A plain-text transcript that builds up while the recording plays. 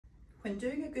When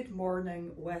doing a good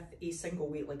morning with a single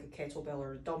weight like a kettlebell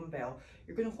or a dumbbell,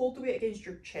 you're going to hold the weight against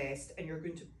your chest and you're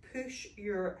going to push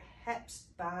your hips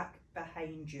back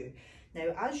behind you.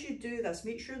 Now, as you do this,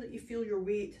 make sure that you feel your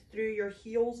weight through your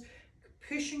heels,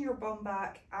 pushing your bum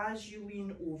back as you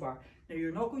lean over. Now,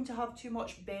 you're not going to have too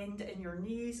much bend in your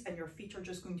knees and your feet are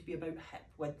just going to be about hip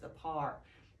width apart.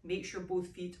 Make sure both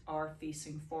feet are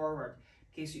facing forward.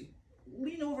 Okay, so you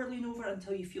lean over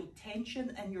until you feel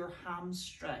tension in your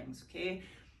hamstrings, okay?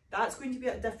 That's going to be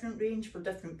at a different range for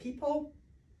different people.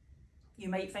 You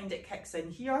might find it kicks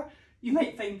in here. You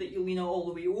might find that you lean all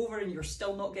the way over and you're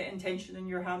still not getting tension in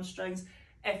your hamstrings.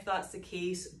 If that's the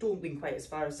case, don't lean quite as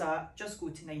far as that. Just go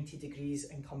to 90 degrees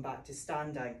and come back to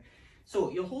standing.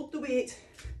 So you'll hold the weight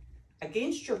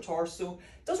against your torso.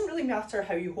 Doesn't really matter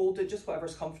how you hold it, just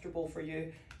whatever's comfortable for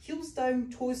you. Heels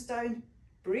down, toes down,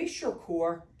 brace your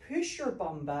core, push your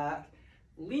bum back,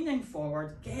 leaning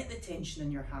forward, get the tension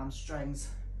in your hamstrings,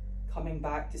 coming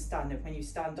back to standing. When you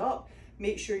stand up,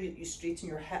 make sure you straighten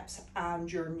your hips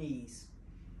and your knees.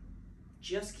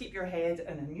 Just keep your head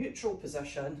in a neutral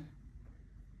position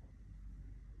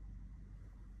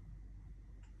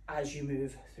as you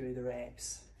move through the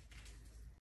reps.